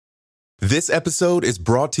This episode is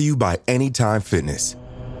brought to you by Anytime Fitness.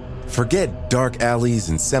 Forget dark alleys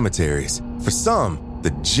and cemeteries. For some,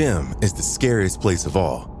 the gym is the scariest place of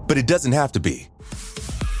all, but it doesn't have to be.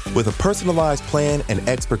 With a personalized plan and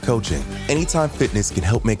expert coaching, Anytime Fitness can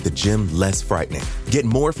help make the gym less frightening. Get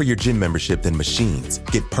more for your gym membership than machines.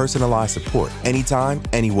 Get personalized support anytime,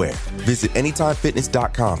 anywhere. Visit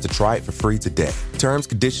AnytimeFitness.com to try it for free today. Terms,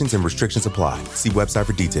 conditions, and restrictions apply. See website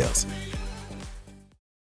for details.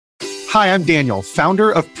 Hi, I'm Daniel,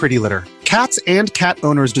 founder of Pretty Litter. Cats and cat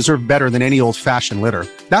owners deserve better than any old-fashioned litter.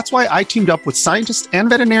 That's why I teamed up with scientists and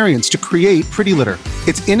veterinarians to create Pretty Litter.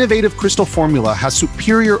 Its innovative crystal formula has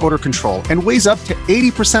superior odor control and weighs up to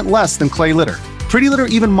 80% less than clay litter. Pretty Litter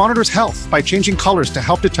even monitors health by changing colors to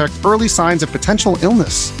help detect early signs of potential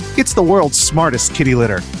illness. It's the world's smartest kitty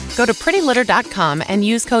litter. Go to prettylitter.com and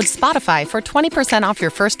use code SPOTIFY for 20% off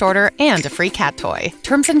your first order and a free cat toy.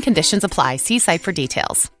 Terms and conditions apply. See site for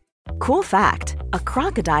details. Cool fact, a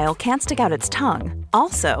crocodile can't stick out its tongue.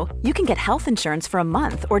 Also, you can get health insurance for a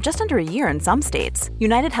month or just under a year in some states.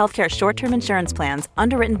 United Healthcare short-term insurance plans,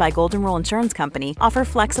 underwritten by Golden Rule Insurance Company, offer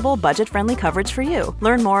flexible, budget-friendly coverage for you.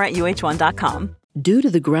 Learn more at uh1.com. Due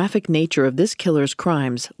to the graphic nature of this killer's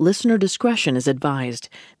crimes, listener discretion is advised.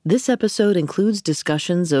 This episode includes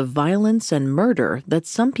discussions of violence and murder that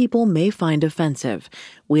some people may find offensive.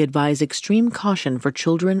 We advise extreme caution for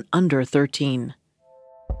children under 13.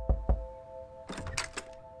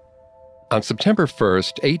 On September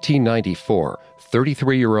 1st, 1894,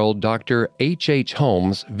 33-year-old Dr. H.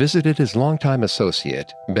 Holmes visited his longtime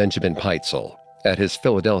associate, Benjamin Pitezel, at his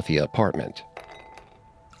Philadelphia apartment.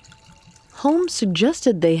 Holmes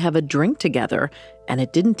suggested they have a drink together, and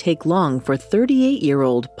it didn't take long for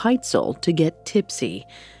 38-year-old Pitezel to get tipsy.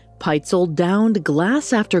 Pitezel downed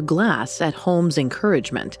glass after glass at Holmes'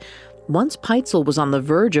 encouragement. Once Pitezel was on the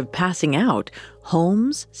verge of passing out,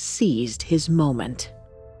 Holmes seized his moment.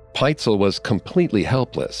 Pitezel was completely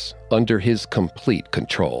helpless, under his complete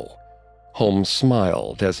control. Holmes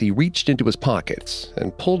smiled as he reached into his pockets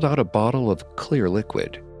and pulled out a bottle of clear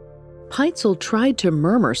liquid. Pitezel tried to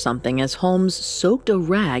murmur something as Holmes soaked a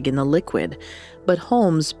rag in the liquid, but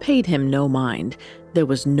Holmes paid him no mind. There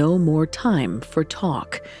was no more time for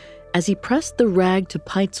talk. As he pressed the rag to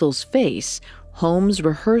Pitezel's face, Holmes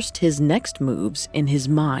rehearsed his next moves in his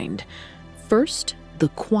mind. First, the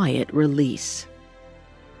quiet release.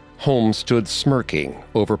 Holmes stood smirking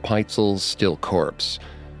over Pitezel's still corpse.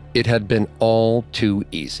 It had been all too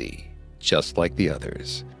easy, just like the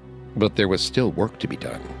others. But there was still work to be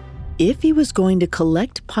done. If he was going to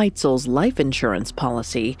collect Pitezel's life insurance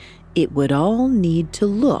policy, it would all need to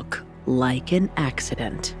look like an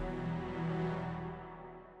accident.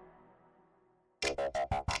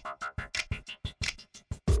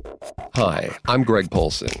 Hi, I'm Greg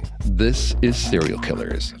Polson. This is Serial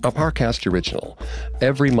Killers, a Parcast original.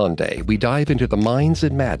 Every Monday, we dive into the minds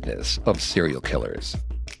and madness of serial killers.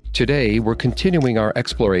 Today, we're continuing our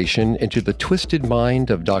exploration into the twisted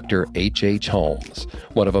mind of Dr. H. Holmes,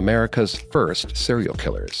 one of America's first serial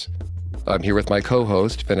killers. I'm here with my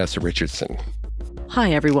co-host, Vanessa Richardson.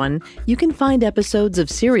 Hi, everyone. You can find episodes of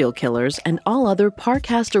Serial Killers and all other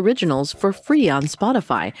Parcast originals for free on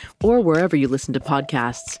Spotify or wherever you listen to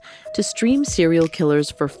podcasts. To stream Serial Killers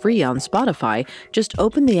for free on Spotify, just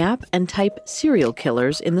open the app and type Serial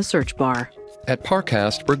Killers in the search bar. At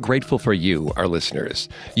Parcast, we're grateful for you, our listeners.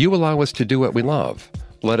 You allow us to do what we love.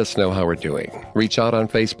 Let us know how we're doing. Reach out on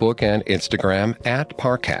Facebook and Instagram at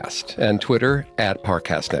Parcast and Twitter at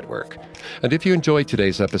Parcast Network. And if you enjoyed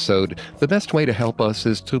today's episode, the best way to help us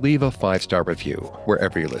is to leave a 5-star review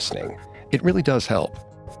wherever you're listening. It really does help.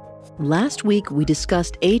 Last week, we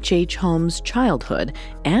discussed H. Holmes' childhood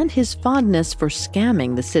and his fondness for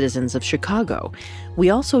scamming the citizens of Chicago. We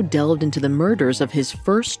also delved into the murders of his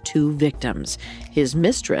first 2 victims, his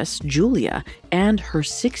mistress, Julia, and her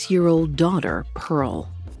 6-year-old daughter, Pearl.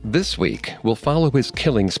 This week, we'll follow his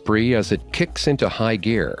killing spree as it kicks into high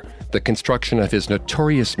gear, the construction of his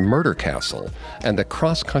notorious murder castle, and the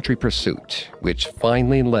cross-country pursuit, which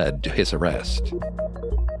finally led to his arrest.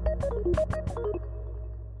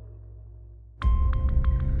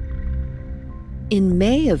 In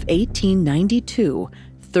May of 1892,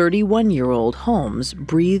 31-year-old Holmes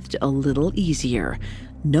breathed a little easier.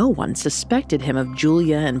 No one suspected him of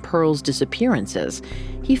Julia and Pearl's disappearances.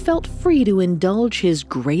 He felt free to indulge his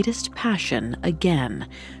greatest passion again,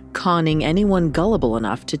 conning anyone gullible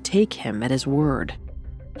enough to take him at his word.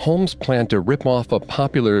 Holmes planned to rip off a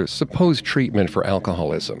popular supposed treatment for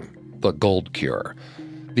alcoholism, the gold cure.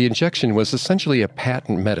 The injection was essentially a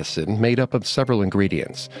patent medicine made up of several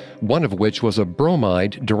ingredients, one of which was a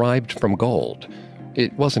bromide derived from gold.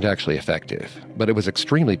 It wasn't actually effective, but it was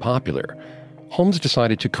extremely popular. Holmes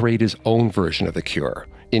decided to create his own version of the cure,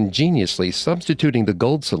 ingeniously substituting the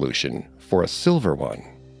gold solution for a silver one.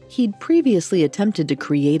 He'd previously attempted to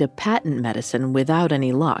create a patent medicine without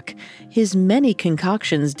any luck. His many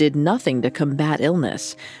concoctions did nothing to combat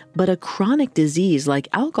illness, but a chronic disease like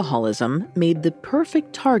alcoholism made the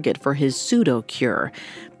perfect target for his pseudo-cure.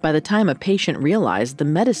 By the time a patient realized the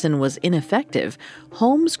medicine was ineffective,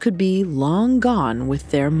 Holmes could be long gone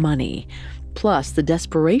with their money. Plus, the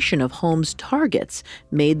desperation of Holmes' targets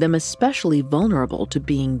made them especially vulnerable to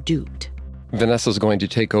being duped. Vanessa's going to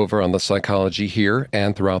take over on the psychology here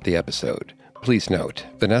and throughout the episode. Please note,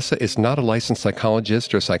 Vanessa is not a licensed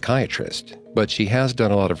psychologist or psychiatrist, but she has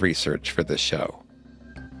done a lot of research for this show.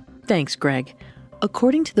 Thanks, Greg.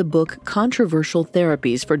 According to the book Controversial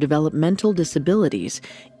Therapies for Developmental Disabilities,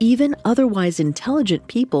 even otherwise intelligent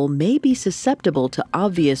people may be susceptible to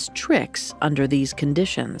obvious tricks under these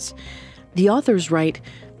conditions. The authors write,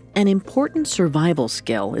 "An important survival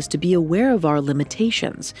skill is to be aware of our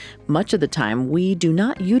limitations. Much of the time, we do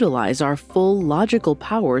not utilize our full logical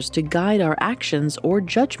powers to guide our actions or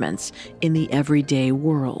judgments in the everyday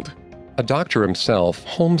world." A doctor himself,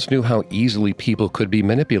 Holmes knew how easily people could be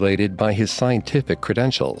manipulated by his scientific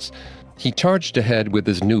credentials. He charged ahead with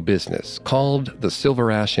his new business, called the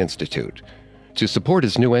Silver Ash Institute. To support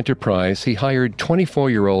his new enterprise, he hired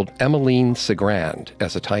 24-year-old Emmeline Segrand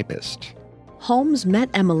as a typist. Holmes met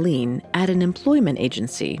Emmeline at an employment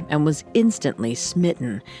agency and was instantly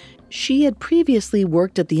smitten. She had previously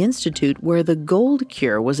worked at the institute where the gold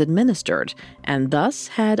cure was administered, and thus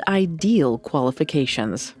had ideal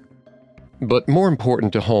qualifications. But more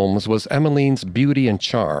important to Holmes was Emmeline's beauty and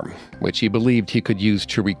charm, which he believed he could use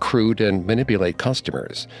to recruit and manipulate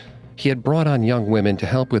customers. He had brought on young women to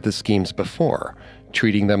help with his schemes before,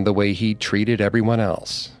 treating them the way he treated everyone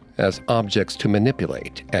else, as objects to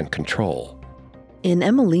manipulate and control. In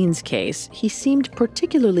Emmeline's case, he seemed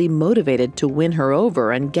particularly motivated to win her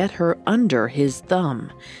over and get her under his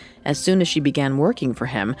thumb. As soon as she began working for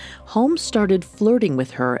him, Holmes started flirting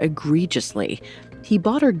with her egregiously. He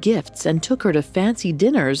bought her gifts and took her to fancy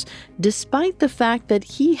dinners, despite the fact that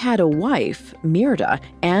he had a wife, Myrta,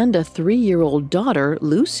 and a 3-year-old daughter,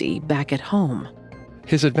 Lucy, back at home.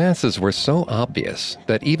 His advances were so obvious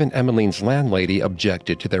that even Emmeline's landlady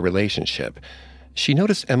objected to their relationship. She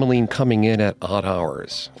noticed Emmeline coming in at odd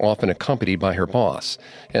hours, often accompanied by her boss,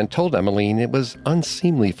 and told Emmeline it was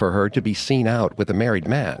unseemly for her to be seen out with a married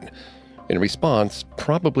man. In response,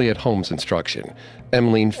 probably at Holmes' instruction,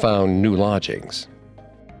 Emmeline found new lodgings.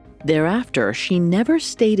 Thereafter, she never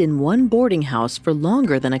stayed in one boarding house for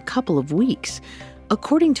longer than a couple of weeks.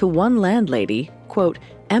 According to one landlady, quote,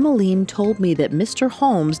 "Emmeline told me that Mr.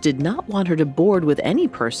 Holmes did not want her to board with any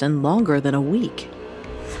person longer than a week."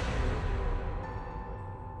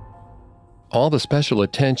 All the special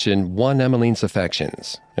attention won Emmeline's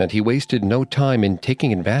affections, and he wasted no time in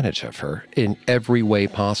taking advantage of her in every way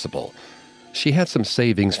possible. She had some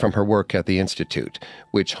savings from her work at the Institute,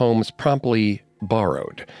 which Holmes promptly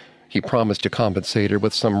borrowed. He promised to compensate her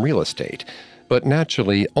with some real estate, but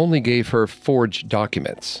naturally only gave her forged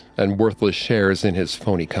documents and worthless shares in his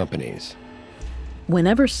phony companies.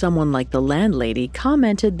 Whenever someone like the landlady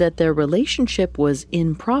commented that their relationship was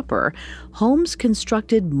improper, Holmes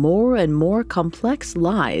constructed more and more complex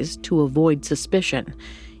lies to avoid suspicion.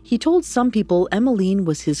 He told some people Emmeline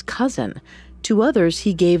was his cousin. To others,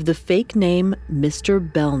 he gave the fake name Mr.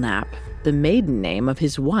 Belknap, the maiden name of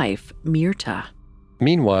his wife, Myrta.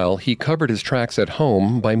 Meanwhile, he covered his tracks at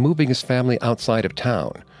home by moving his family outside of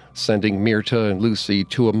town, sending Myrta and Lucy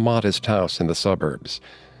to a modest house in the suburbs.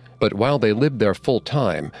 But while they lived there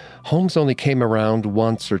full-time, Holmes only came around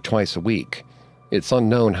once or twice a week. It's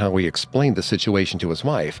unknown how he explained the situation to his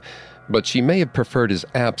wife, but she may have preferred his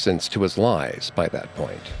absence to his lies by that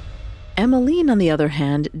point. Emmeline, on the other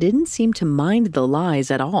hand, didn't seem to mind the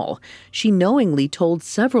lies at all. She knowingly told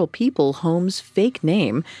several people Holmes' fake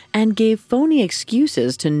name and gave phony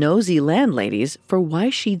excuses to nosy landladies for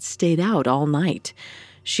why she'd stayed out all night.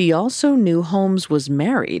 She also knew Holmes was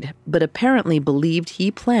married, but apparently believed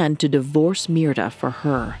he planned to divorce Myrta for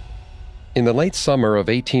her. In the late summer of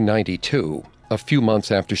 1892, a few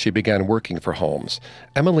months after she began working for Holmes,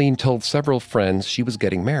 Emmeline told several friends she was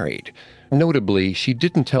getting married. Notably, she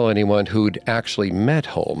didn't tell anyone who'd actually met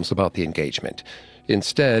Holmes about the engagement,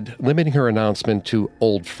 instead limiting her announcement to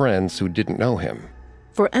old friends who didn't know him.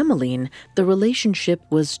 For Emmeline, the relationship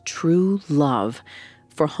was true love.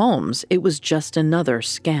 For Holmes, it was just another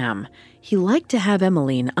scam. He liked to have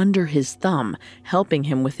Emmeline under his thumb, helping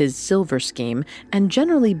him with his silver scheme and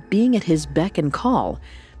generally being at his beck and call.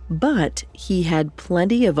 But he had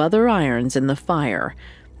plenty of other irons in the fire.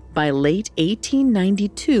 By late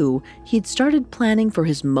 1892, he'd started planning for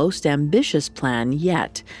his most ambitious plan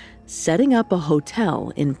yet, setting up a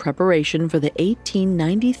hotel in preparation for the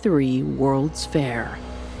 1893 World's Fair.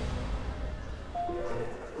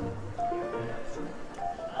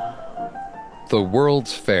 The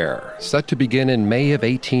World's Fair, set to begin in May of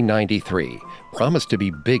 1893, promised to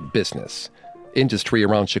be big business. Industry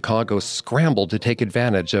around Chicago scrambled to take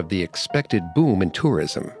advantage of the expected boom in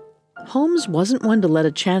tourism. Holmes wasn't one to let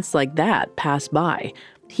a chance like that pass by.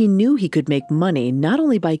 He knew he could make money not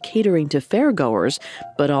only by catering to fairgoers,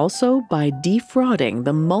 but also by defrauding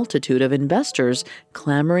the multitude of investors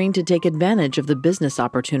clamoring to take advantage of the business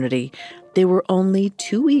opportunity. They were only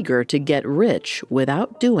too eager to get rich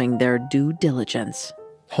without doing their due diligence.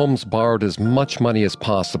 Holmes borrowed as much money as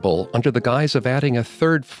possible under the guise of adding a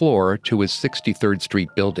third floor to his 63rd Street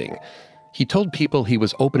building. He told people he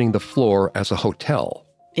was opening the floor as a hotel.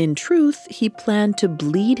 In truth, he planned to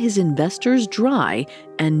bleed his investors dry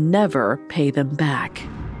and never pay them back.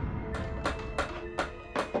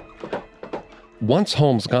 Once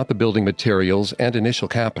Holmes got the building materials and initial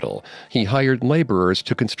capital, he hired laborers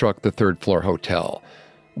to construct the third-floor hotel.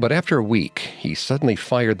 But after a week, he suddenly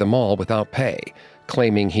fired them all without pay,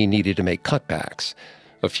 claiming he needed to make cutbacks.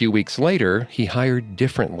 A few weeks later, he hired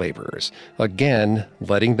different laborers, again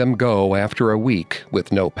letting them go after a week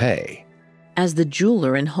with no pay. As the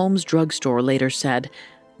jeweler in Holmes' drugstore later said,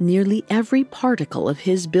 nearly every particle of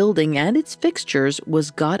his building and its fixtures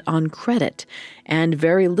was got on credit, and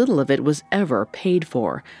very little of it was ever paid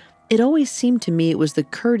for. It always seemed to me it was the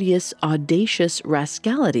courteous, audacious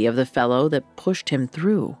rascality of the fellow that pushed him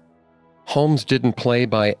through. Holmes didn't play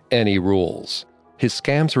by any rules. His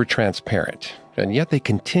scams were transparent, and yet they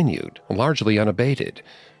continued, largely unabated.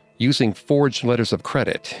 Using forged letters of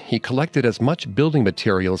credit, he collected as much building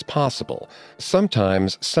material as possible,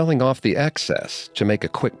 sometimes selling off the excess to make a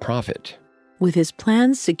quick profit. With his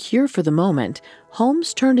plans secure for the moment,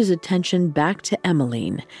 Holmes turned his attention back to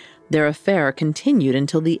Emmeline. Their affair continued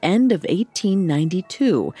until the end of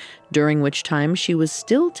 1892, during which time she was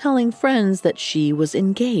still telling friends that she was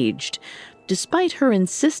engaged. Despite her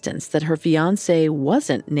insistence that her fiancé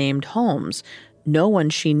wasn't named Holmes, no one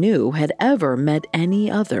she knew had ever met any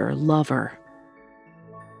other lover.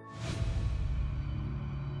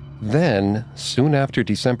 Then, soon after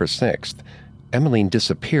December 6th, Emmeline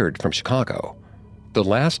disappeared from Chicago. The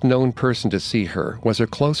last known person to see her was her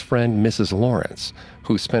close friend Mrs. Lawrence,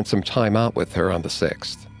 who spent some time out with her on the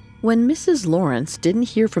 6th. When Mrs. Lawrence didn't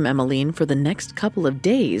hear from Emmeline for the next couple of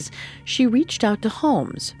days, she reached out to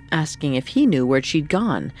Holmes, asking if he knew where she'd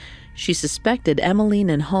gone. She suspected Emmeline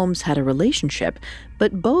and Holmes had a relationship,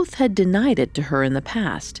 but both had denied it to her in the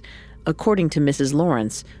past. According to Mrs.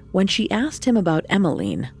 Lawrence, when she asked him about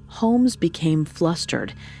Emmeline, Holmes became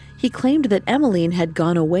flustered. He claimed that Emmeline had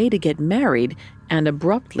gone away to get married and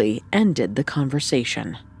abruptly ended the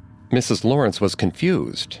conversation. Mrs. Lawrence was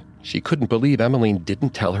confused. She couldn't believe Emmeline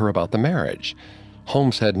didn't tell her about the marriage.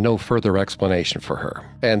 Holmes had no further explanation for her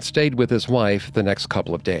and stayed with his wife the next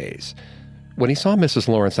couple of days. When he saw Mrs.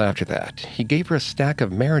 Lawrence after that, he gave her a stack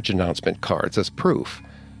of marriage announcement cards as proof.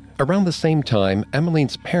 Around the same time,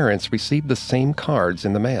 Emmeline's parents received the same cards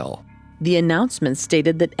in the mail. The announcement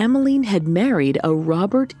stated that Emmeline had married a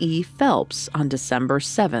Robert E. Phelps on December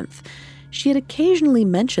 7th. She had occasionally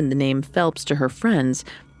mentioned the name Phelps to her friends,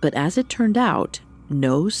 but as it turned out,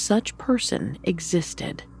 no such person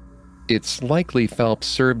existed. It's likely Phelps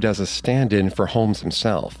served as a stand-in for Holmes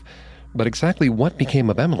himself, but exactly what became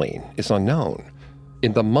of Emmeline is unknown.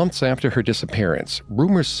 In the months after her disappearance,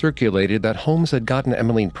 rumors circulated that Holmes had gotten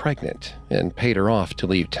Emmeline pregnant and paid her off to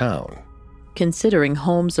leave town. Considering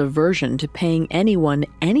Holmes' aversion to paying anyone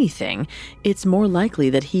anything, it's more likely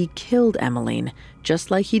that he killed Emmeline,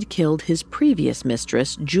 just like he'd killed his previous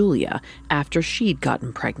mistress, Julia, after she'd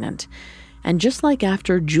gotten pregnant. And just like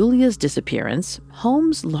after Julia's disappearance,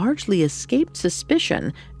 Holmes largely escaped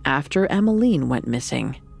suspicion after Emmeline went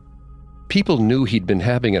missing. People knew he'd been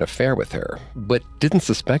having an affair with her, but didn't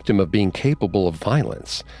suspect him of being capable of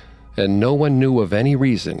violence. And no one knew of any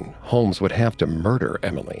reason Holmes would have to murder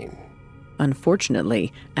Emmeline.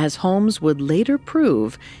 Unfortunately, as Holmes would later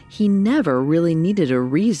prove, he never really needed a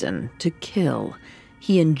reason to kill.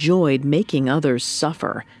 He enjoyed making others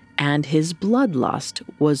suffer, and his bloodlust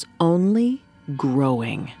was only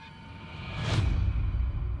growing.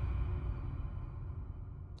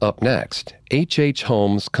 Up next, H.H.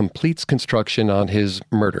 Holmes completes construction on his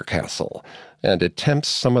murder castle and attempts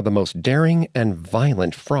some of the most daring and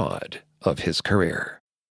violent fraud of his career.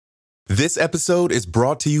 This episode is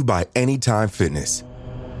brought to you by Anytime Fitness.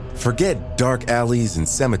 Forget dark alleys and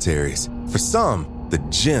cemeteries. For some, the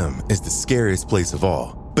gym is the scariest place of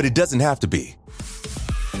all. But it doesn't have to be.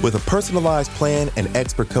 With a personalized plan and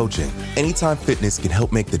expert coaching, Anytime Fitness can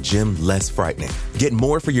help make the gym less frightening. Get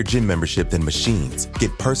more for your gym membership than machines.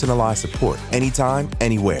 Get personalized support anytime,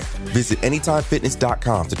 anywhere. Visit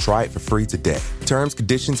AnytimeFitness.com to try it for free today. Terms,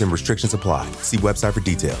 conditions, and restrictions apply. See website for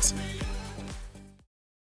details.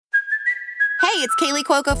 Hey, it's Kaylee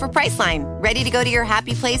Cuoco for Priceline. Ready to go to your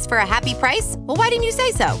happy place for a happy price? Well, why didn't you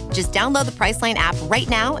say so? Just download the Priceline app right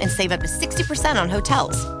now and save up to 60% on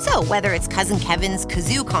hotels. So whether it's Cousin Kevin's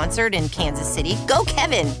Kazoo Concert in Kansas City, go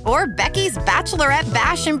Kevin, or Becky's Bachelorette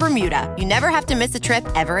Bash in Bermuda, you never have to miss a trip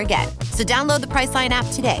ever again. So download the Priceline app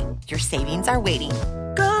today. Your savings are waiting.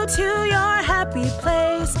 Go to your happy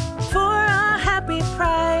place for a happy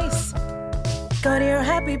price. Go to your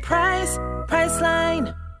happy price,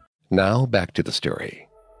 Priceline. Now back to the story.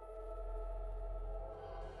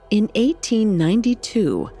 In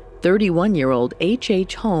 1892, 31-year-old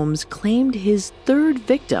H.H. Holmes claimed his third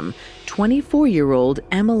victim, 24-year-old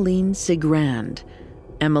Emmeline Cigrand.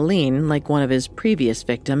 Emmeline, like one of his previous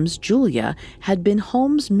victims, Julia, had been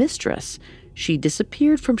Holmes' mistress. She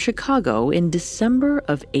disappeared from Chicago in December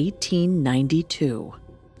of 1892.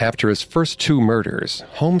 After his first two murders,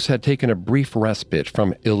 Holmes had taken a brief respite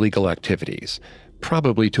from illegal activities,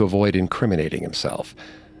 probably to avoid incriminating himself.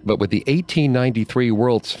 But with the 1893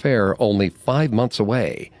 World's Fair only 5 months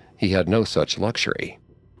away, he had no such luxury.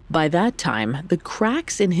 By that time, the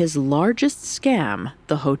cracks in his largest scam,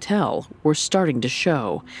 the hotel, were starting to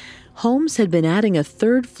show. Holmes had been adding a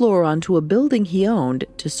third floor onto a building he owned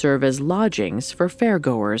to serve as lodgings for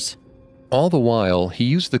fairgoers. All the while, he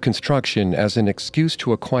used the construction as an excuse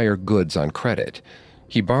to acquire goods on credit.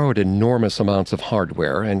 He borrowed enormous amounts of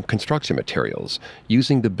hardware and construction materials,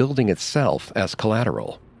 using the building itself as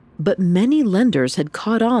collateral. But many lenders had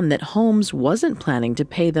caught on that Holmes wasn't planning to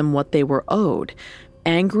pay them what they were owed.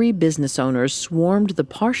 Angry business owners swarmed the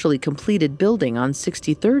partially completed building on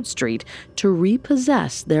 63rd Street to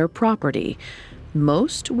repossess their property.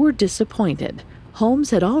 Most were disappointed. Holmes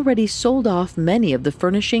had already sold off many of the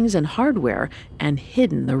furnishings and hardware and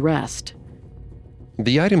hidden the rest.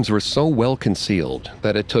 The items were so well concealed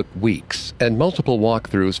that it took weeks and multiple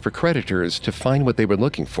walkthroughs for creditors to find what they were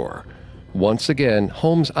looking for. Once again,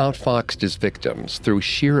 Holmes outfoxed his victims through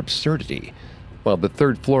sheer absurdity. While the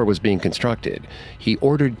third floor was being constructed, he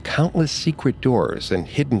ordered countless secret doors and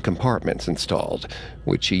hidden compartments installed,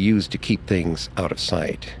 which he used to keep things out of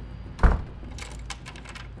sight.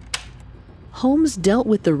 Holmes dealt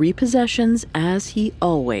with the repossessions as he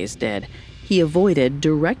always did. He avoided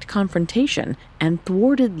direct confrontation and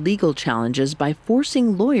thwarted legal challenges by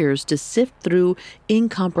forcing lawyers to sift through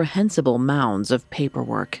incomprehensible mounds of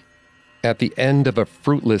paperwork. At the end of a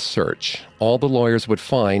fruitless search, all the lawyers would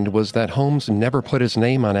find was that Holmes never put his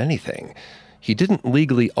name on anything. He didn't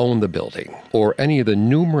legally own the building or any of the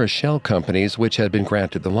numerous shell companies which had been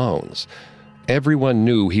granted the loans. Everyone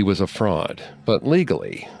knew he was a fraud, but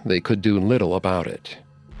legally, they could do little about it.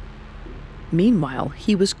 Meanwhile,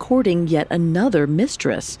 he was courting yet another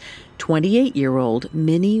mistress, 28-year-old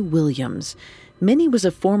Minnie Williams. Minnie was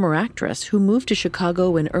a former actress who moved to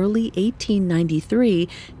Chicago in early 1893,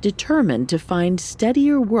 determined to find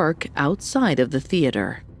steadier work outside of the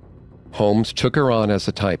theater. Holmes took her on as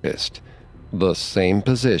a typist, the same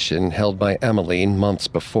position held by Emmeline months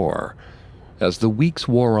before. As the weeks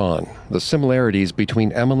wore on, the similarities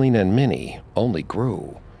between Emmeline and Minnie only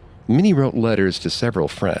grew. Minnie wrote letters to several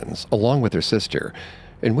friends, along with her sister,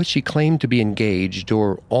 in which she claimed to be engaged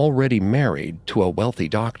or already married to a wealthy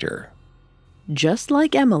doctor. Just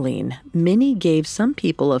like Emmeline, Minnie gave some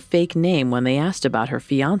people a fake name when they asked about her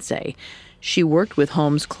fiancé. She worked with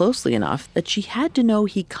Holmes closely enough that she had to know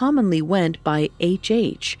he commonly went by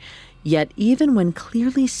H.H. Yet even when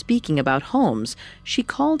clearly speaking about Holmes, she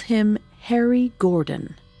called him Harry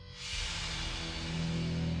Gordon.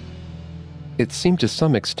 It seemed to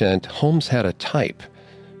some extent Holmes had a type,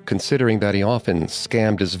 considering that he often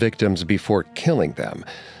scammed his victims before killing them.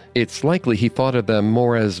 It's likely he thought of them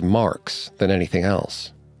more as marks than anything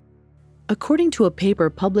else. According to a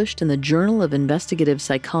paper published in the Journal of Investigative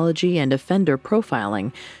Psychology and Offender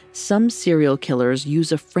Profiling, some serial killers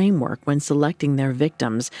use a framework when selecting their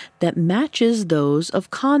victims that matches those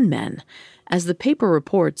of con men. As the paper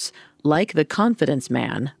reports, like the confidence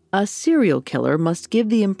man, a serial killer must give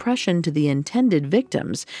the impression to the intended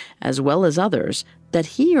victims, as well as others, that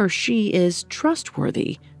he or she is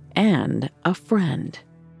trustworthy and a friend.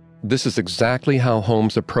 This is exactly how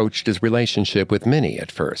Holmes approached his relationship with Minnie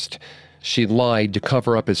at first. She lied to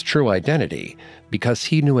cover up his true identity because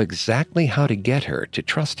he knew exactly how to get her to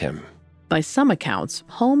trust him. By some accounts,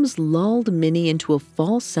 Holmes lulled Minnie into a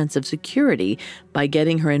false sense of security by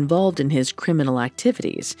getting her involved in his criminal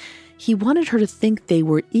activities. He wanted her to think they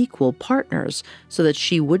were equal partners so that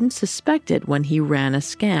she wouldn't suspect it when he ran a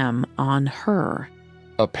scam on her.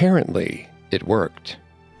 Apparently, it worked.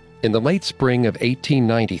 In the late spring of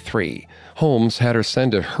 1893, Holmes had her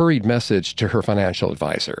send a hurried message to her financial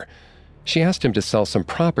advisor. She asked him to sell some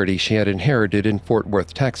property she had inherited in Fort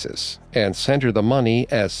Worth, Texas, and send her the money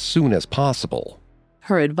as soon as possible.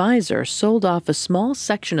 Her advisor sold off a small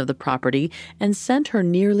section of the property and sent her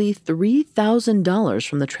nearly $3,000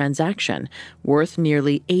 from the transaction, worth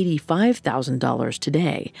nearly $85,000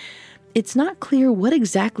 today. It's not clear what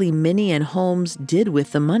exactly Minnie and Holmes did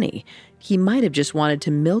with the money. He might have just wanted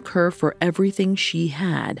to milk her for everything she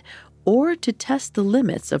had, or to test the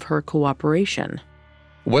limits of her cooperation.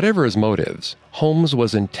 Whatever his motives, Holmes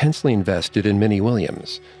was intensely invested in Minnie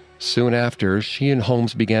Williams. Soon after, she and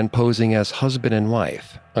Holmes began posing as husband and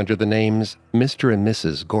wife under the names Mr. and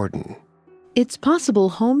Mrs. Gordon. It's possible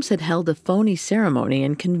Holmes had held a phony ceremony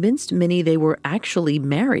and convinced Minnie they were actually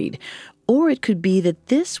married, or it could be that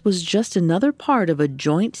this was just another part of a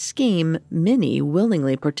joint scheme Minnie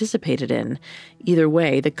willingly participated in. Either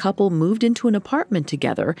way, the couple moved into an apartment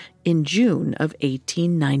together in June of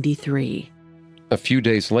 1893. A few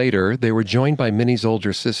days later, they were joined by Minnie's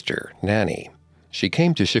older sister, Nanny. She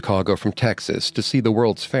came to Chicago from Texas to see the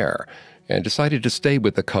World's Fair and decided to stay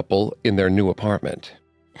with the couple in their new apartment.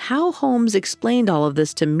 How Holmes explained all of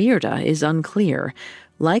this to Myrta is unclear.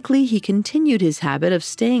 Likely he continued his habit of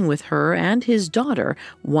staying with her and his daughter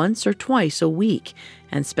once or twice a week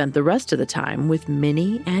and spent the rest of the time with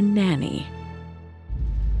Minnie and Nanny.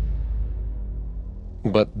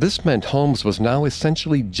 But this meant Holmes was now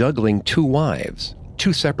essentially juggling two wives,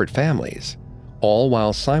 two separate families, all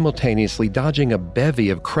while simultaneously dodging a bevy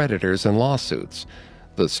of creditors and lawsuits.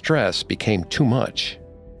 The stress became too much.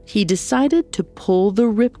 He decided to pull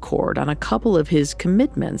the ripcord on a couple of his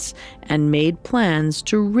commitments and made plans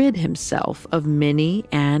to rid himself of Minnie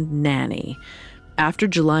and Nanny. After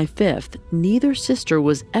July 5th, neither sister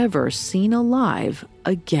was ever seen alive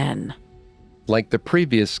again. Like the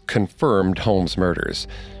previous confirmed Holmes murders,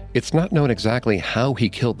 it's not known exactly how he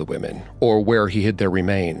killed the women or where he hid their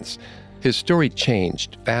remains. His story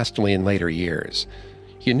changed vastly in later years.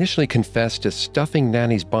 He initially confessed to stuffing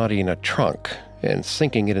Nanny's body in a trunk and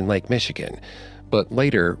sinking it in Lake Michigan, but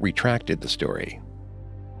later retracted the story.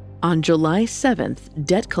 On July 7th,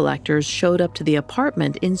 debt collectors showed up to the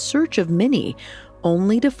apartment in search of Minnie,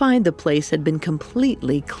 only to find the place had been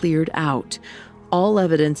completely cleared out. All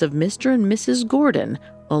evidence of Mr. and Mrs. Gordon,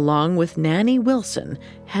 along with Nanny Wilson,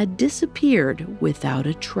 had disappeared without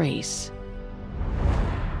a trace.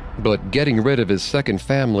 But getting rid of his second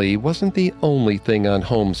family wasn't the only thing on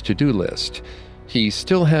Holmes' to-do list. He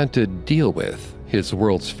still had to deal with his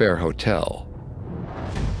World's Fair hotel.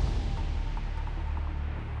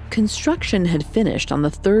 Construction had finished on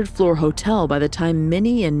the third-floor hotel by the time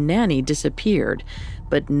Minnie and Nanny disappeared,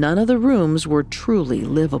 but none of the rooms were truly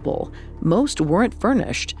livable. Most weren't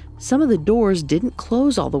furnished, some of the doors didn't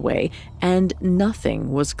close all the way, and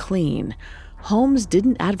nothing was clean. Holmes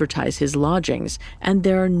didn't advertise his lodgings, and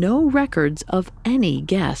there are no records of any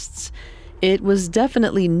guests. It was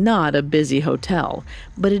definitely not a busy hotel,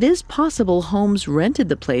 but it is possible Holmes rented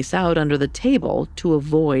the place out under the table to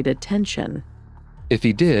avoid attention. If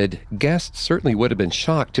he did, guests certainly would have been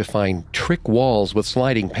shocked to find trick walls with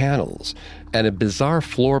sliding panels and a bizarre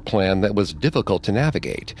floor plan that was difficult to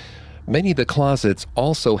navigate. Many of the closets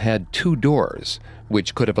also had two doors,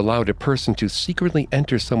 which could have allowed a person to secretly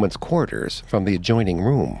enter someone's quarters from the adjoining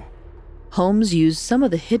room. Holmes used some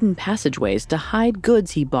of the hidden passageways to hide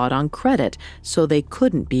goods he bought on credit so they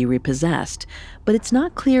couldn't be repossessed, but it's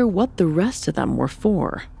not clear what the rest of them were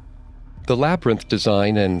for. The labyrinth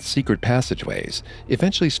design and secret passageways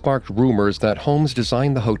eventually sparked rumors that Holmes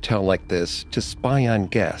designed the hotel like this to spy on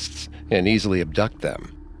guests and easily abduct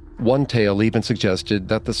them. One tale even suggested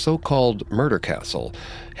that the so-called murder castle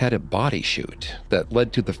had a body chute that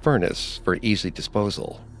led to the furnace for easy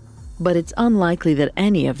disposal. But it's unlikely that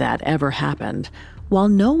any of that ever happened. While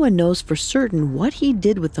no one knows for certain what he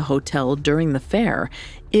did with the hotel during the fair,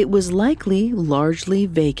 it was likely largely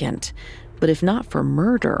vacant. But if not for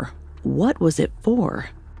murder, what was it for?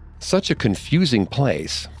 Such a confusing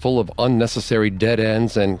place, full of unnecessary dead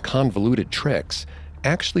ends and convoluted tricks,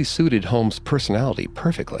 actually suited Holmes' personality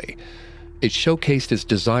perfectly. It showcased his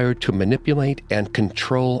desire to manipulate and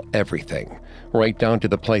control everything, right down to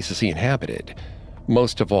the places he inhabited.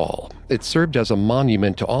 Most of all, it served as a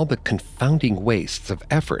monument to all the confounding wastes of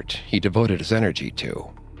effort he devoted his energy to.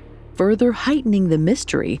 Further heightening the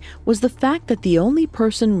mystery was the fact that the only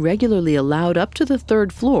person regularly allowed up to the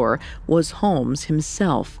third floor was Holmes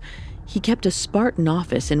himself. He kept a Spartan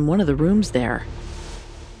office in one of the rooms there.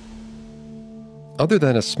 Other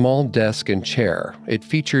than a small desk and chair, it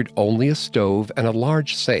featured only a stove and a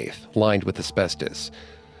large safe lined with asbestos.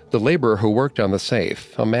 The laborer who worked on the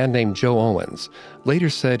safe, a man named Joe Owens, later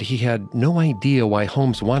said he had no idea why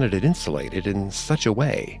Holmes wanted it insulated in such a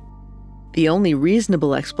way. The only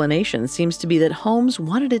reasonable explanation seems to be that Holmes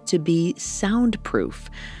wanted it to be soundproof.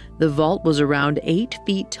 The vault was around 8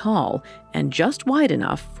 feet tall and just wide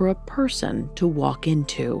enough for a person to walk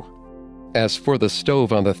into. As for the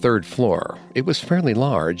stove on the third floor, it was fairly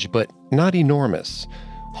large, but not enormous.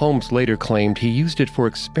 Holmes later claimed he used it for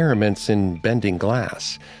experiments in bending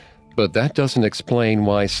glass. But that doesn't explain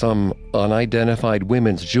why some unidentified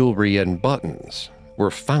women's jewelry and buttons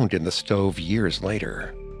were found in the stove years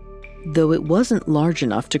later. Though it wasn't large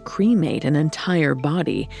enough to cremate an entire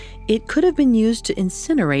body, it could have been used to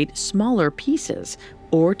incinerate smaller pieces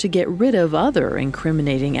or to get rid of other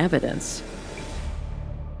incriminating evidence.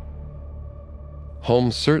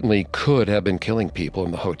 Holmes certainly could have been killing people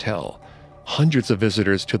in the hotel. Hundreds of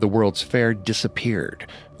visitors to the World's Fair disappeared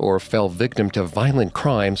or fell victim to violent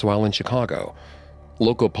crimes while in Chicago.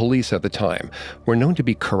 Local police at the time were known to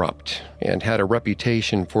be corrupt and had a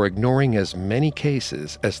reputation for ignoring as many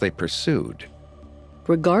cases as they pursued.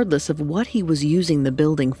 Regardless of what he was using the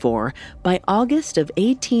building for, by August of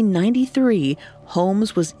 1893,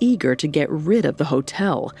 Holmes was eager to get rid of the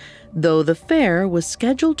hotel, though the fair was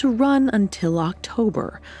scheduled to run until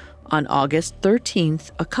October. On August 13th,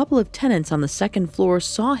 a couple of tenants on the second floor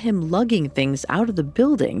saw him lugging things out of the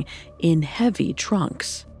building in heavy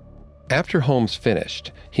trunks. After Holmes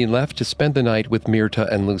finished, he left to spend the night with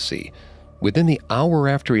Myrta and Lucy. Within the hour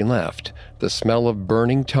after he left, the smell of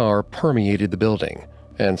burning tar permeated the building,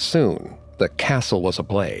 and soon the castle was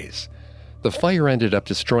ablaze. The fire ended up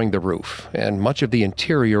destroying the roof and much of the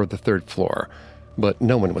interior of the third floor, but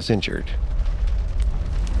no one was injured.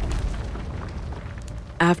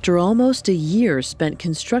 After almost a year spent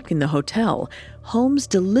constructing the hotel, Holmes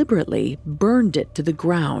deliberately burned it to the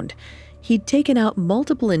ground. He'd taken out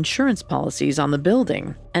multiple insurance policies on the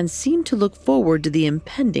building and seemed to look forward to the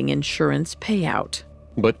impending insurance payout.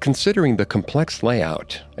 But considering the complex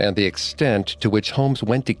layout and the extent to which Holmes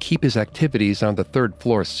went to keep his activities on the third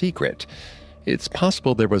floor secret, it's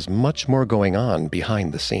possible there was much more going on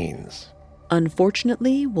behind the scenes.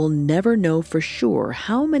 Unfortunately, we'll never know for sure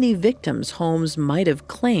how many victims Holmes might have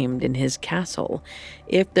claimed in his castle.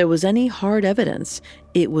 If there was any hard evidence,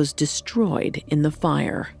 it was destroyed in the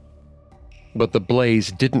fire. But the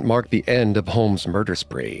blaze didn't mark the end of Holmes' murder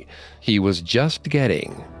spree. He was just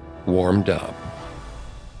getting warmed up.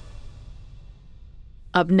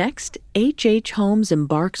 Up next, H.H. Holmes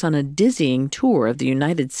embarks on a dizzying tour of the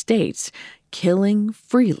United States, killing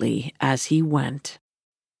freely as he went.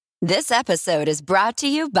 This episode is brought to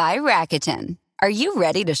you by Rakuten. Are you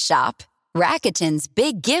ready to shop? Rakuten's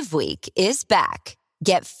Big Give Week is back.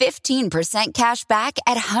 Get 15% cash back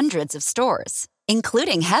at hundreds of stores,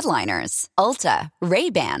 including Headliners, Ulta,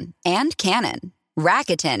 Ray-Ban, and Canon.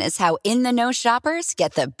 Rakuten is how in-the-know shoppers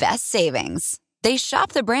get the best savings. They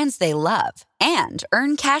shop the brands they love and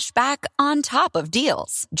earn cash back on top of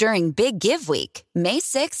deals during Big Give Week, May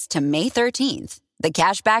 6th to May 13th. The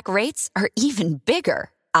cashback rates are even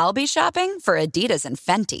bigger. I'll be shopping for Adidas and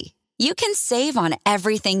Fenty. You can save on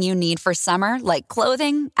everything you need for summer, like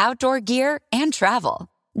clothing, outdoor gear, and travel.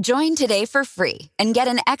 Join today for free and get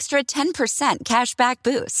an extra 10% cashback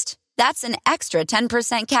boost. That's an extra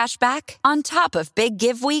 10% cashback on top of Big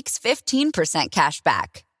Give Week's 15%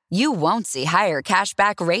 cashback. You won't see higher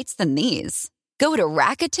cashback rates than these. Go to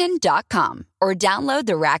Rakuten.com or download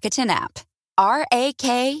the Rakuten app.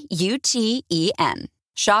 Rakuten.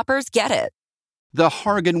 Shoppers get it. The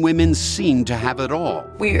Hargan women seemed to have it all.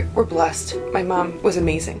 We were blessed. My mom was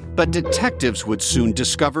amazing. But detectives would soon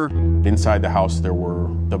discover... inside the house, there were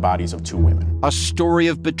the bodies of 2 women. A story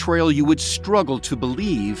of betrayal you would struggle to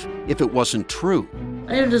believe if it wasn't true.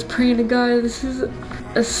 I am just praying to God, this is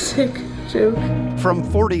a sick joke. From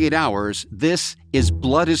 48 Hours, this is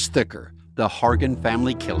Blood is Thicker, the Hargan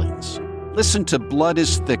Family Killings. Listen to Blood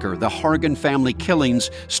is Thicker, the Hargan Family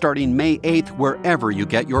Killings, starting May 8th, wherever you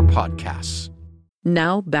get your podcasts.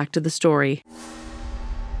 Now, back to the story.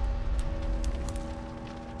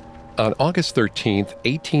 On August 13,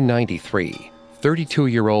 1893,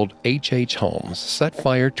 32-year-old H.H. Holmes set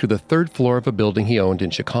fire to the third floor of a building he owned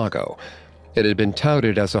in Chicago. It had been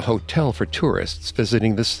touted as a hotel for tourists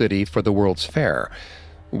visiting the city for the World's Fair,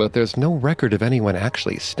 but there's no record of anyone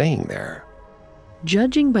actually staying there.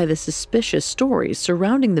 Judging by the suspicious stories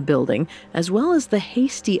surrounding the building, as well as the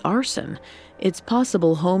hasty arson, it's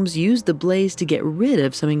possible Holmes used the blaze to get rid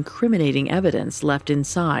of some incriminating evidence left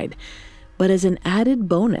inside. But as an added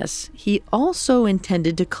bonus, he also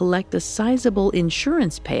intended to collect a sizable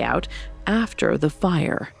insurance payout after the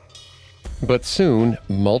fire. But soon,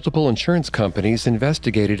 multiple insurance companies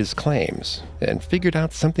investigated his claims and figured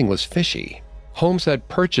out something was fishy. Holmes had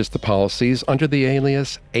purchased the policies under the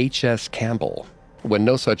alias H.S. Campbell. When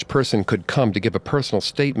no such person could come to give a personal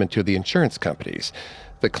statement to the insurance companies,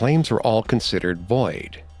 the claims were all considered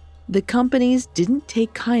void. The companies didn't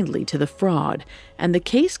take kindly to the fraud, and the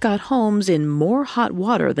case got Holmes in more hot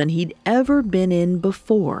water than he'd ever been in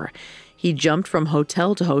before. He jumped from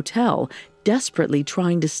hotel to hotel, desperately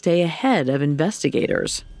trying to stay ahead of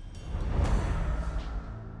investigators.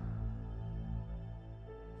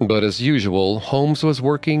 But as usual, Holmes was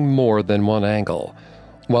working more than one angle.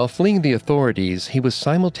 While fleeing the authorities, he was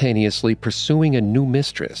simultaneously pursuing a new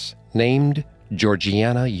mistress named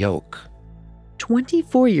Georgiana Yoke.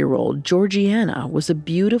 24-year-old Georgiana was a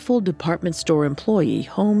beautiful department store employee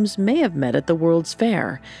Holmes may have met at the World's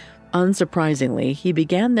Fair. Unsurprisingly, he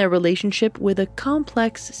began their relationship with a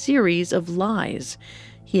complex series of lies.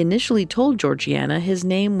 He initially told Georgiana his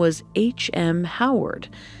name was H.M. Howard.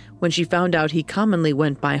 When she found out he commonly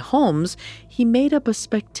went by Holmes, he made up a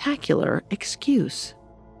spectacular excuse.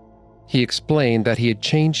 He explained that he had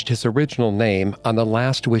changed his original name on the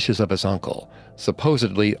last wishes of his uncle,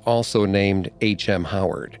 supposedly also named H.M.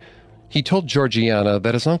 Howard. He told Georgiana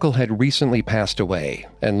that his uncle had recently passed away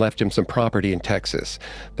and left him some property in Texas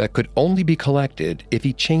that could only be collected if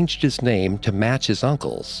he changed his name to match his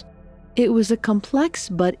uncle's. It was a complex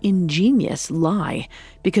but ingenious lie,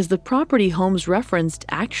 because the property Holmes referenced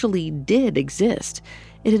actually did exist.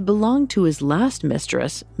 It had belonged to his last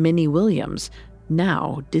mistress, Minnie Williams,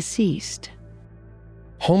 now deceased.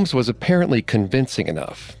 Holmes was apparently convincing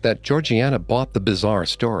enough that Georgiana bought the bizarre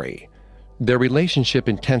story. Their relationship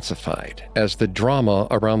intensified as the drama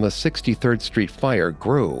around the 63rd Street fire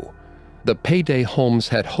grew. The payday Holmes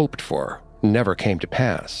had hoped for never came to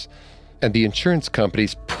pass, and the insurance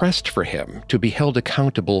companies pressed for him to be held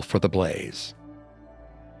accountable for the blaze.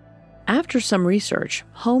 After some research,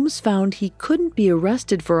 Holmes found he couldn't be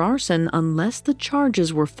arrested for arson unless the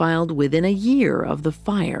charges were filed within a year of the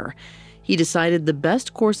fire. He decided the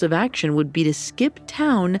best course of action would be to skip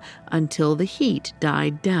town until the heat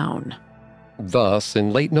died down. Thus,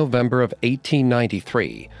 in late November of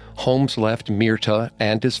 1893, Holmes left Myrta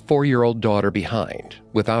and his 4-year-old daughter behind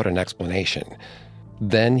without an explanation.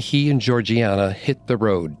 Then he and Georgiana hit the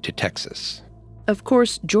road to Texas. Of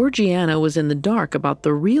course, Georgiana was in the dark about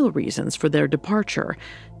the real reasons for their departure.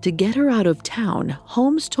 To get her out of town,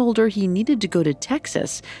 Holmes told her he needed to go to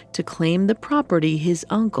Texas to claim the property his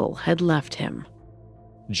uncle had left him.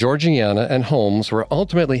 Georgiana and Holmes were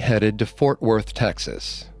ultimately headed to Fort Worth,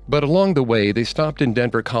 Texas, but along the way they stopped in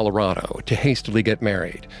Denver, Colorado to hastily get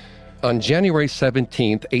married. On January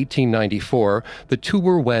 17, 1894, the two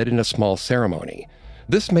were wed in a small ceremony.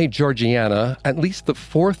 This made Georgiana at least the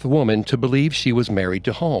 4th woman to believe she was married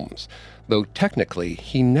to Holmes, though technically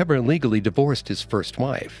he never legally divorced his first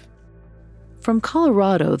wife. From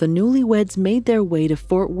Colorado, the newlyweds made their way to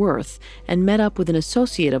Fort Worth and met up with an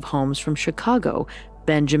associate of Holmes from Chicago,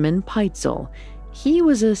 Benjamin Peitzel. He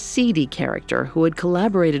was a seedy character who had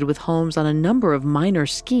collaborated with Holmes on a number of minor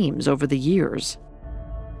schemes over the years.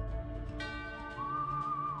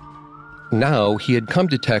 Now he had come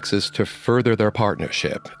to Texas to further their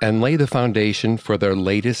partnership and lay the foundation for their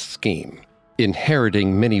latest scheme,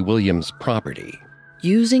 inheriting Minnie Williams' property.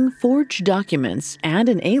 Using forged documents and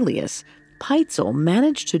an alias, Peitzel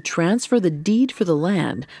managed to transfer the deed for the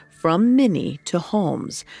land from Minnie to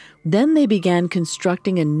Holmes. Then they began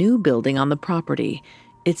constructing a new building on the property.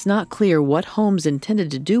 It's not clear what Holmes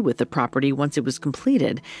intended to do with the property once it was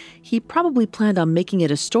completed. He probably planned on making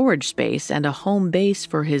it a storage space and a home base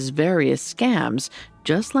for his various scams,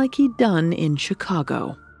 just like he'd done in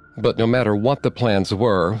Chicago. But no matter what the plans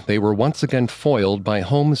were, they were once again foiled by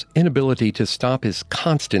Holmes' inability to stop his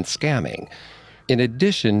constant scamming. In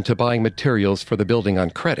addition to buying materials for the building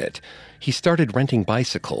on credit, he started renting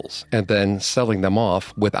bicycles and then selling them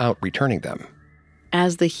off without returning them.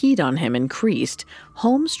 As the heat on him increased,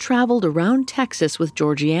 Holmes traveled around Texas with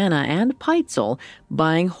Georgiana and Peitzel,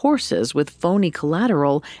 buying horses with phony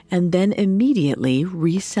collateral and then immediately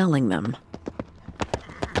reselling them.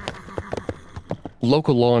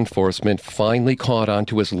 Local law enforcement finally caught on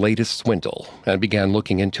to his latest swindle and began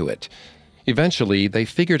looking into it. Eventually, they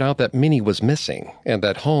figured out that Minnie was missing and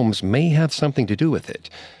that Holmes may have something to do with it.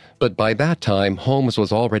 But by that time, Holmes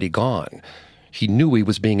was already gone. He knew he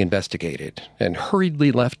was being investigated and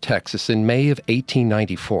hurriedly left Texas in May of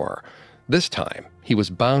 1894. This time, he was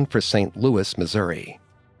bound for St. Louis, Missouri.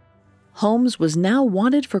 Holmes was now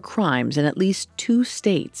wanted for crimes in at least 2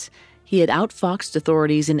 states. He had outfoxed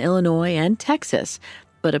authorities in Illinois and Texas,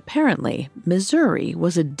 but apparently Missouri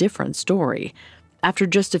was a different story. After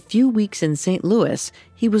just a few weeks in St. Louis,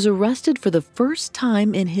 he was arrested for the first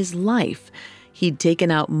time in his life. He'd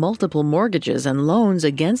taken out multiple mortgages and loans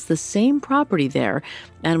against the same property there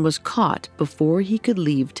and was caught before he could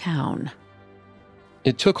leave town.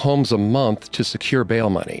 It took Holmes a month to secure bail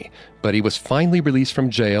money, but he was finally released from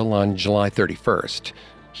jail on July 31st.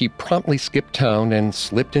 He promptly skipped town and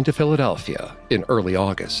slipped into Philadelphia in early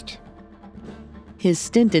August. His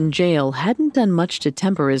stint in jail hadn't done much to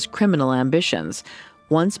temper his criminal ambitions.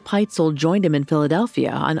 Once Peitzel joined him in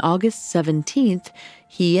Philadelphia on August 17th,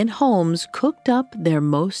 he and Holmes cooked up their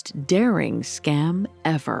most daring scam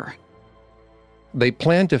ever. They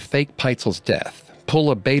planned to fake Peitzel's death,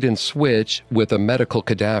 pull a bait-and-switch with a medical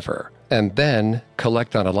cadaver, and then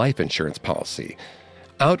collect on a life insurance policy.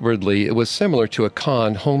 Outwardly, it was similar to a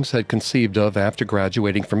con Holmes had conceived of after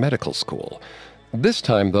graduating from medical school. This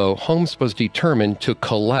time, though, Holmes was determined to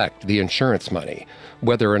collect the insurance money,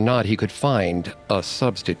 whether or not he could find a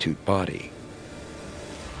substitute body.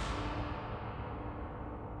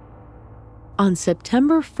 On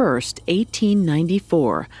September 1st,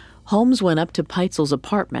 1894, Holmes went up to Peitzel's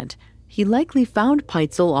apartment. He likely found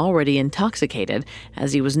Peitzel already intoxicated,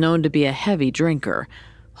 as he was known to be a heavy drinker.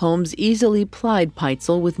 Holmes easily plied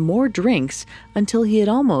Peitzel with more drinks until he had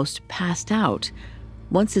almost passed out.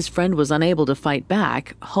 Once his friend was unable to fight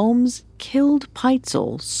back, Holmes killed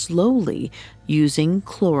Peitzel slowly using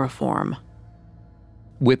chloroform.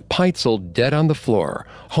 With Peitzel dead on the floor,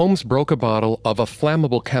 Holmes broke a bottle of a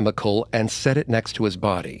flammable chemical and set it next to his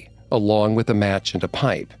body, along with a match and a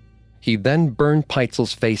pipe. He then burned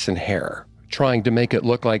Peitzel's face and hair, trying to make it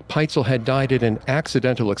look like Peitzel had died in an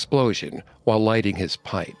accidental explosion while lighting his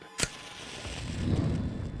pipe.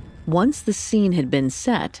 Once the scene had been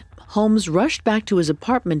set, Holmes rushed back to his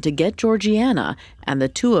apartment to get Georgiana, and the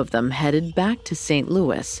two of them headed back to St.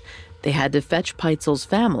 Louis. They had to fetch Peitzel's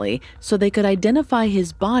family so they could identify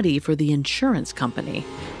his body for the insurance company.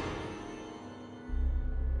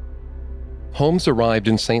 Holmes arrived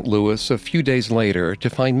in St. Louis a few days later to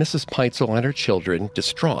find Mrs. Peitzel and her children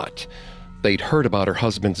distraught. They'd heard about her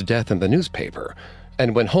husband's death in the newspaper,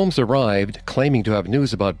 and when Holmes arrived, claiming to have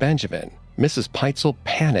news about Benjamin, Mrs. Peitzel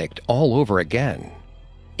panicked all over again.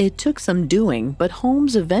 It took some doing, but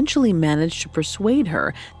Holmes eventually managed to persuade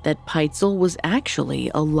her that Peitzel was actually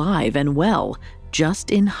alive and well, just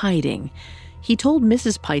in hiding. He told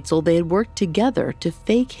Mrs. Peitzel they had worked together to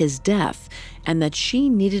fake his death, and that she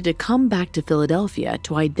needed to come back to Philadelphia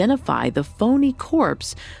to identify the phony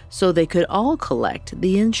corpse so they could all collect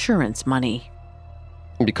the insurance money.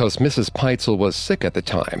 Because Mrs. Peitzel was sick at the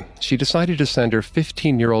time, she decided to send her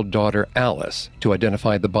 15-year-old daughter Alice to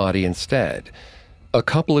identify the body instead. A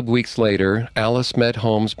couple of weeks later, Alice met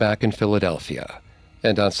Holmes back in Philadelphia,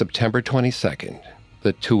 and on September 22nd,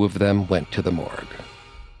 the two of them went to the morgue.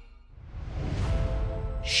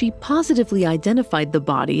 She positively identified the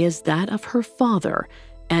body as that of her father,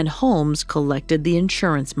 and Holmes collected the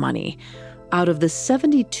insurance money. Out of the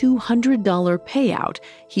 $7,200 payout,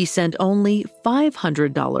 he sent only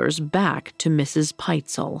 $500 back to Mrs.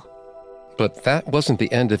 Peitzel. But that wasn't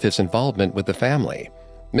the end of his involvement with the family.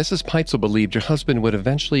 Mrs. Peitzel believed her husband would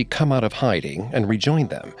eventually come out of hiding and rejoin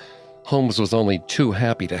them. Holmes was only too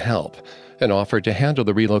happy to help and offered to handle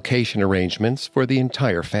the relocation arrangements for the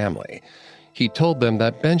entire family. He told them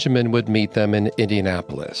that Benjamin would meet them in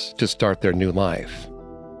Indianapolis to start their new life.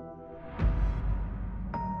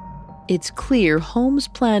 It's clear Holmes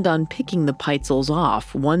planned on picking the Peitzels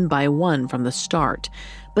off one by one from the start,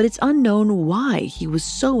 but it's unknown why he was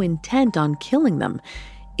so intent on killing them.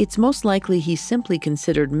 It's most likely he simply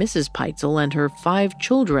considered Mrs. Peitzel and her 5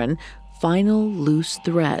 children final loose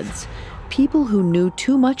threads, people who knew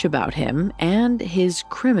too much about him and his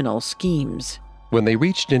criminal schemes. When they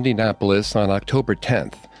reached Indianapolis on October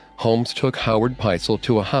 10th, Holmes took Howard Peitzel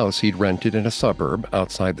to a house he'd rented in a suburb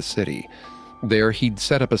outside the city. There he'd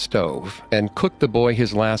set up a stove and cooked the boy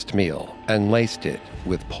his last meal and laced it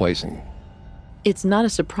with poison. It's not a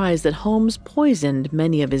surprise that Holmes poisoned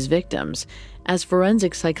many of his victims. As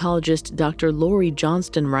forensic psychologist Dr. Laurie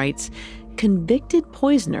Johnston writes, convicted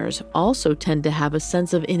poisoners also tend to have a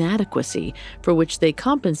sense of inadequacy, for which they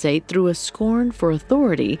compensate through a scorn for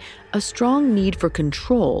authority, a strong need for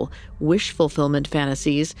control, wish fulfillment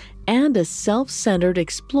fantasies, and a self-centered,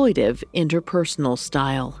 exploitive interpersonal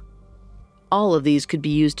style. All of these could be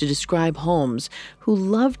used to describe Holmes, who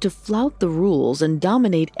loved to flout the rules and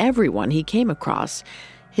dominate everyone he came across.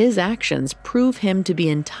 His actions prove him to be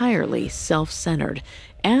entirely self-centered,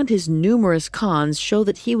 and his numerous cons show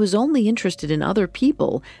that he was only interested in other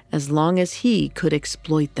people as long as he could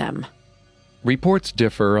exploit them. Reports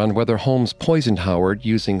differ on whether Holmes poisoned Howard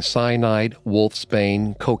using cyanide,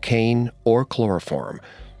 wolfsbane, cocaine, or chloroform.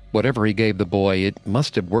 Whatever he gave the boy, it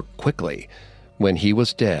must have worked quickly. When he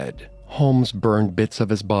was dead, Holmes burned bits of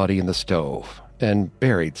his body in the stove and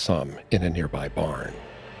buried some in a nearby barn.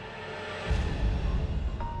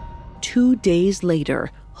 2 days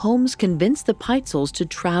later, Holmes convinced the Peitzels to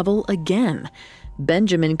travel again.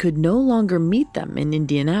 Benjamin could no longer meet them in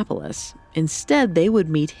Indianapolis. Instead, they would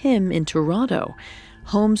meet him in Toronto.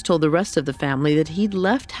 Holmes told the rest of the family that he'd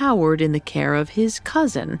left Howard in the care of his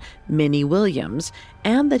cousin, Minnie Williams,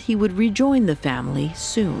 and that he would rejoin the family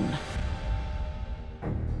soon.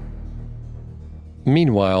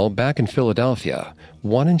 Meanwhile, back in Philadelphia,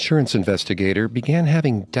 one insurance investigator began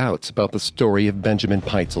having doubts about the story of Benjamin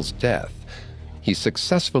Peitzel's death. He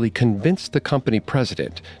successfully convinced the company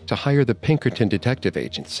president to hire the Pinkerton Detective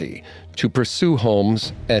Agency to pursue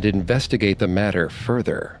Holmes and investigate the matter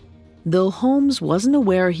further. Though Holmes wasn't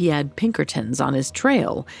aware he had Pinkertons on his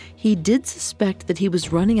trail, he did suspect that he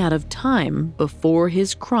was running out of time before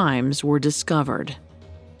his crimes were discovered.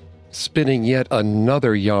 Spinning yet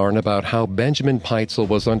another yarn about how Benjamin Peitzel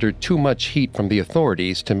was under too much heat from the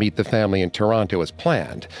authorities to meet the family in Toronto as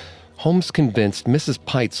planned, Holmes convinced Mrs.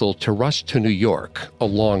 Peitzel to rush to New York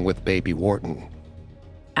along with baby Wharton.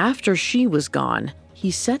 After she was gone, he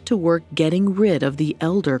set to work getting rid of the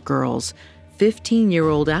elder girls,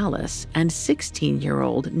 15-year-old Alice and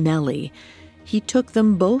 16-year-old Nellie. He took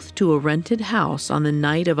them both to a rented house on the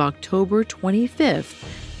night of October 25th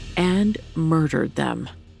and murdered them.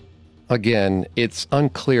 Again, it's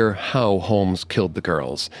unclear how Holmes killed the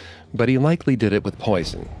girls, but he likely did it with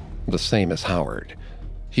poison, the same as Howard.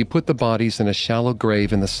 He put the bodies in a shallow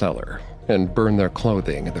grave in the cellar and burned their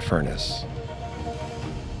clothing in the furnace.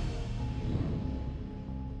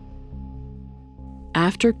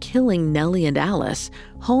 After killing Nellie and Alice,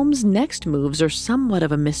 Holmes' next moves are somewhat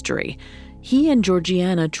of a mystery. He and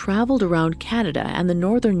Georgiana traveled around Canada and the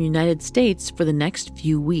northern United States for the next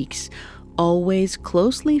few weeks, always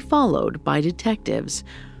closely followed by detectives.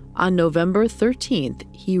 On November 13th,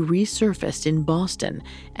 he resurfaced in Boston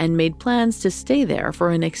and made plans to stay there for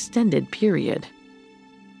an extended period.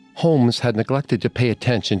 Holmes had neglected to pay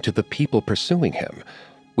attention to the people pursuing him.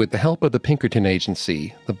 With the help of the Pinkerton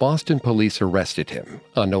Agency, the Boston police arrested him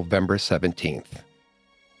on November 17th.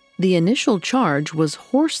 The initial charge was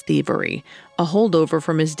horse thievery, a holdover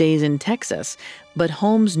from his days in Texas, but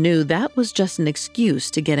Holmes knew that was just an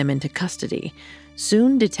excuse to get him into custody.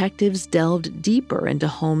 Soon, detectives delved deeper into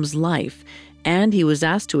Holmes' life, and he was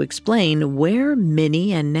asked to explain where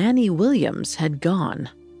Minnie and Nanny Williams had gone.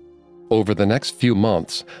 Over the next few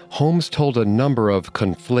months, Holmes told a number of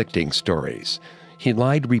conflicting stories. He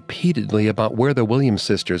lied repeatedly about where the Williams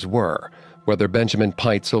sisters were, whether Benjamin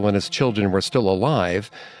Peitzel and his children were still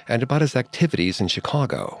alive, and about his activities in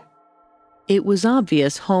Chicago. It was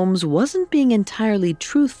obvious Holmes wasn't being entirely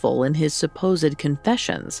truthful in his supposed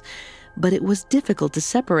confessions, but it was difficult to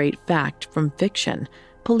separate fact from fiction.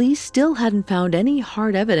 Police still hadn't found any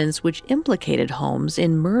hard evidence which implicated Holmes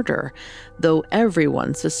in murder, though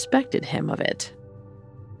everyone suspected him of it.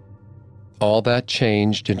 All that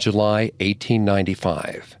changed in July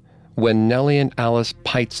 1895, when Nellie and Alice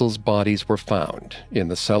Peitzel's bodies were found in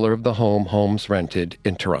the cellar of the home Holmes rented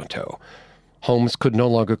in Toronto. Holmes could no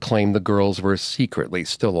longer claim the girls were secretly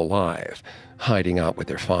still alive, hiding out with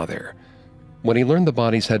their father. When he learned the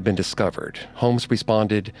bodies had been discovered, Holmes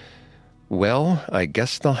responded, "Well, I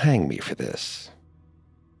guess they'll hang me for this."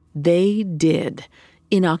 They did.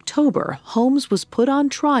 In October, Holmes was put on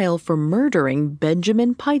trial for murdering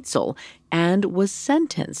Benjamin Peitzel and was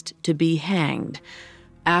sentenced to be hanged.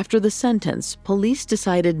 After the sentence, police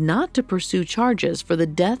decided not to pursue charges for the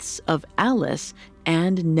deaths of Alice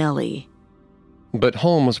and Nellie. But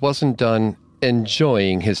Holmes wasn't done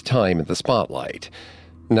enjoying his time in the spotlight.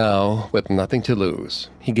 Now, with nothing to lose,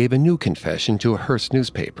 he gave a new confession to a Hearst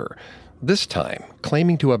newspaper, this time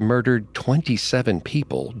claiming to have murdered 27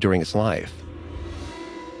 people during his life.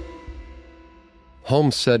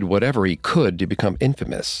 Holmes said whatever he could to become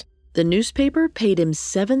infamous. The newspaper paid him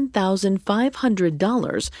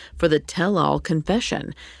 $7,500 for the tell-all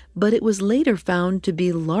confession, but it was later found to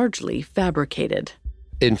be largely fabricated.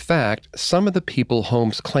 In fact, some of the people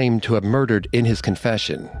Holmes claimed to have murdered in his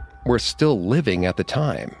confession were still living at the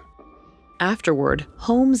time. Afterward,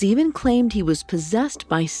 Holmes even claimed he was possessed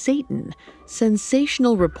by Satan.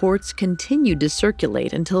 Sensational reports continued to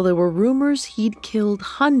circulate until there were rumors he'd killed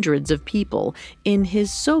hundreds of people in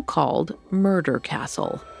his so-called murder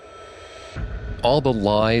castle. All the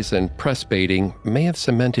lies and press baiting may have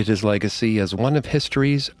cemented his legacy as one of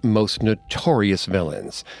history's most notorious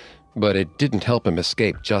villains, but it didn't help him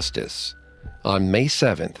escape justice. On May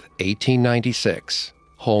 7th, 1896,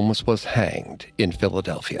 Holmes was hanged in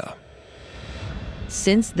Philadelphia.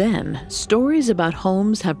 Since then, stories about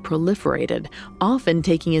Holmes have proliferated, often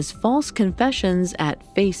taking his false confessions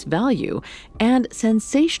at face value and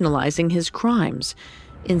sensationalizing his crimes.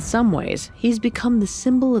 In some ways, he's become the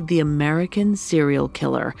symbol of the American serial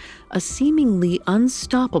killer, a seemingly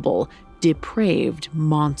unstoppable, depraved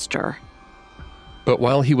monster. But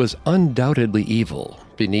while he was undoubtedly evil,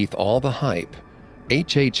 beneath all the hype,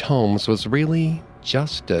 H.H. Holmes was really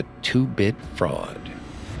just a two-bit fraud.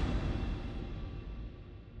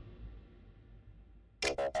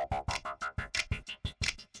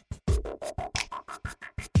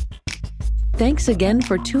 Thanks again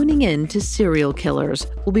for tuning in to Serial Killers.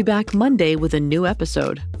 We'll be back Monday with a new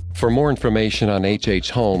episode. For more information on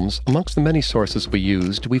H.H. Holmes, amongst the many sources we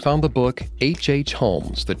used, we found the book H.H.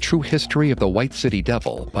 Holmes, The True History of the White City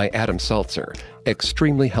Devil by Adam Seltzer,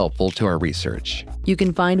 extremely helpful to our research. You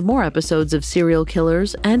can find more episodes of Serial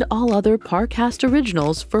Killers and all other Parcast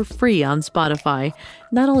originals for free on Spotify.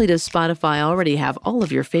 Not only does Spotify already have all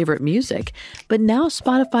of your favorite music, but now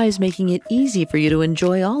Spotify is making it easy for you to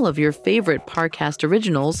enjoy all of your favorite Parcast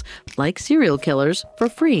originals, like Serial Killers, for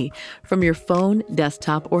free from your phone,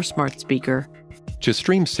 desktop, or smart speaker. To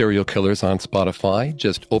stream Serial Killers on Spotify,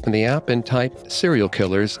 just open the app and type Serial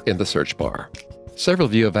Killers in the search bar. Several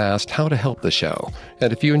of you have asked how to help the show,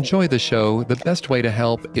 and if you enjoy the show, the best way to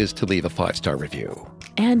help is to leave a 5-star review.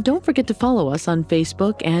 And don't forget to follow us on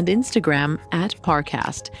Facebook and Instagram at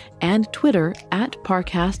Parcast and Twitter at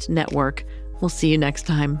Parcast Network. We'll see you next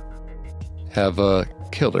time. Have a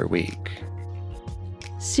killer week.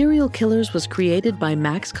 Serial Killers was created by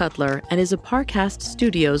Max Cutler and is a Parcast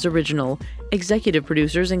Studios original. Executive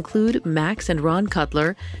producers include Max and Ron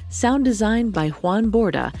Cutler, sound design by Juan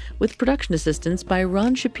Borda, with production assistance by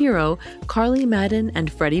Ron Shapiro, Carly Madden,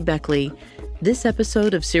 and Freddie Beckley. This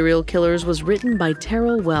episode of Serial Killers was written by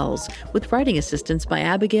Terrell Wells, with writing assistance by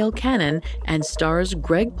Abigail Cannon, and stars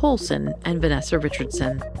Greg Polson and Vanessa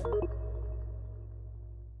Richardson.